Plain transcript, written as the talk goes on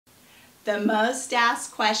The most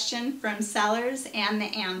asked question from sellers and the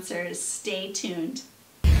answers. Stay tuned.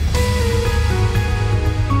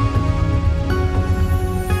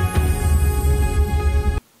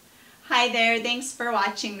 Hi there, thanks for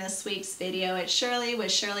watching this week's video. It's Shirley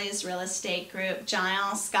with Shirley's Real Estate Group,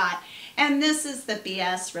 John Scott, and this is the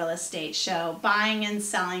BS Real Estate Show, buying and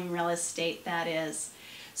selling real estate, that is.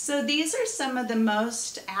 So these are some of the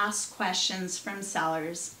most asked questions from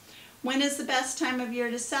sellers. When is the best time of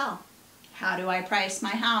year to sell? How do I price my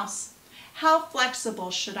house? How flexible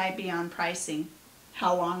should I be on pricing?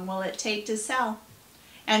 How long will it take to sell?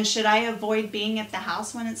 And should I avoid being at the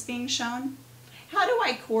house when it's being shown? How do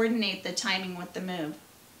I coordinate the timing with the move?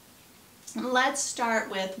 Let's start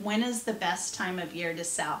with when is the best time of year to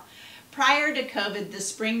sell. Prior to COVID, the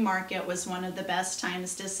spring market was one of the best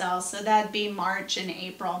times to sell, so that'd be March and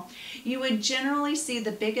April. You would generally see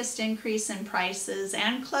the biggest increase in prices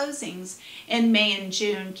and closings in May and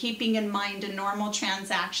June, keeping in mind a normal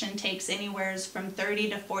transaction takes anywhere from 30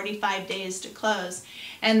 to 45 days to close,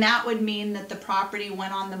 and that would mean that the property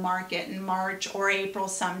went on the market in March or April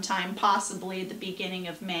sometime, possibly the beginning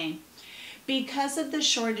of May. Because of the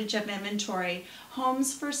shortage of inventory,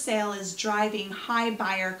 homes for sale is driving high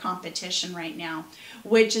buyer competition right now,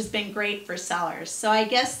 which has been great for sellers. So I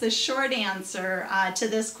guess the short answer to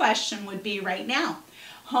this question would be right now.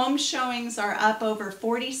 Home showings are up over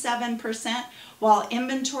 47%, while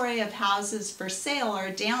inventory of houses for sale are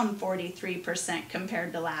down 43%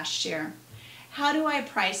 compared to last year. How do I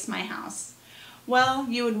price my house? Well,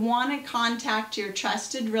 you would want to contact your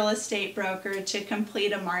trusted real estate broker to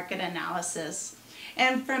complete a market analysis.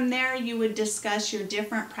 And from there, you would discuss your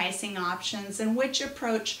different pricing options and which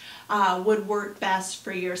approach would work best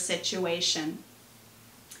for your situation.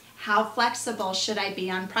 How flexible should I be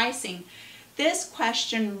on pricing? This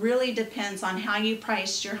question really depends on how you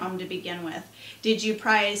priced your home to begin with. Did you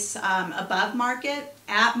price above market,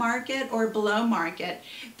 at market, or below market?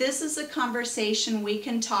 This is a conversation we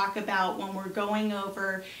can talk about when we're going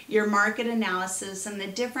over your market analysis and the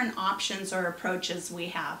different options or approaches we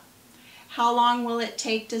have. How long will it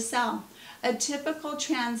take to sell? A typical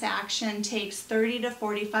transaction takes 30 to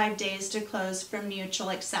 45 days to close from mutual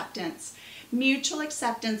acceptance. Mutual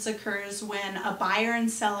acceptance occurs when a buyer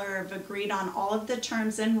and seller have agreed on all of the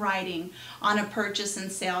terms in writing on a purchase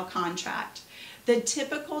and sale contract. The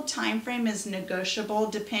typical time frame is negotiable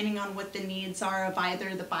depending on what the needs are of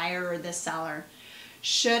either the buyer or the seller.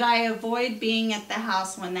 Should I avoid being at the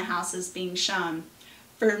house when the house is being shown?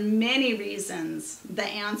 For many reasons, the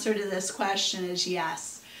answer to this question is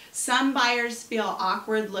yes. Some buyers feel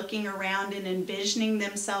awkward looking around and envisioning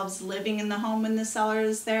themselves living in the home when the seller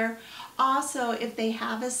is there. Also, if they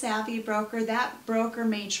have a savvy broker, that broker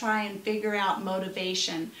may try and figure out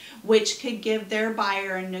motivation, which could give their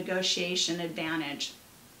buyer a negotiation advantage.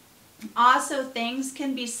 Also, things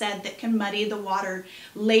can be said that can muddy the water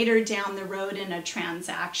later down the road in a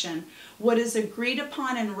transaction. What is agreed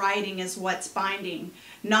upon in writing is what's binding,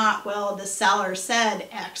 not, well, the seller said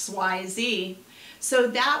X, Y, Z. So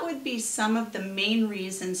that would be some of the main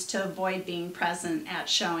reasons to avoid being present at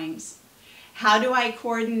showings. How do I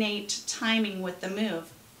coordinate timing with the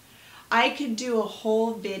move? I could do a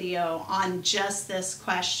whole video on just this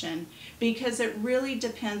question because it really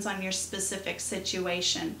depends on your specific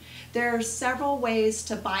situation. There are several ways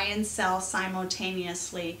to buy and sell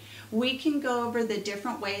simultaneously. We can go over the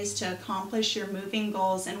different ways to accomplish your moving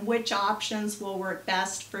goals and which options will work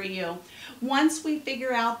best for you. Once we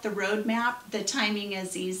figure out the roadmap, the timing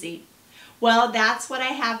is easy. Well, that's what I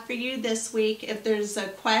have for you this week. If there's a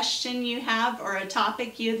question you have or a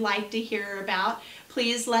topic you'd like to hear about,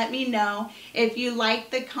 please let me know. If you like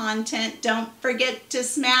the content, don't forget to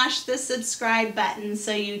smash the subscribe button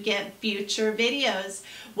so you get future videos.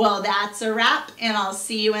 Well, that's a wrap, and I'll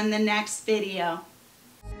see you in the next video.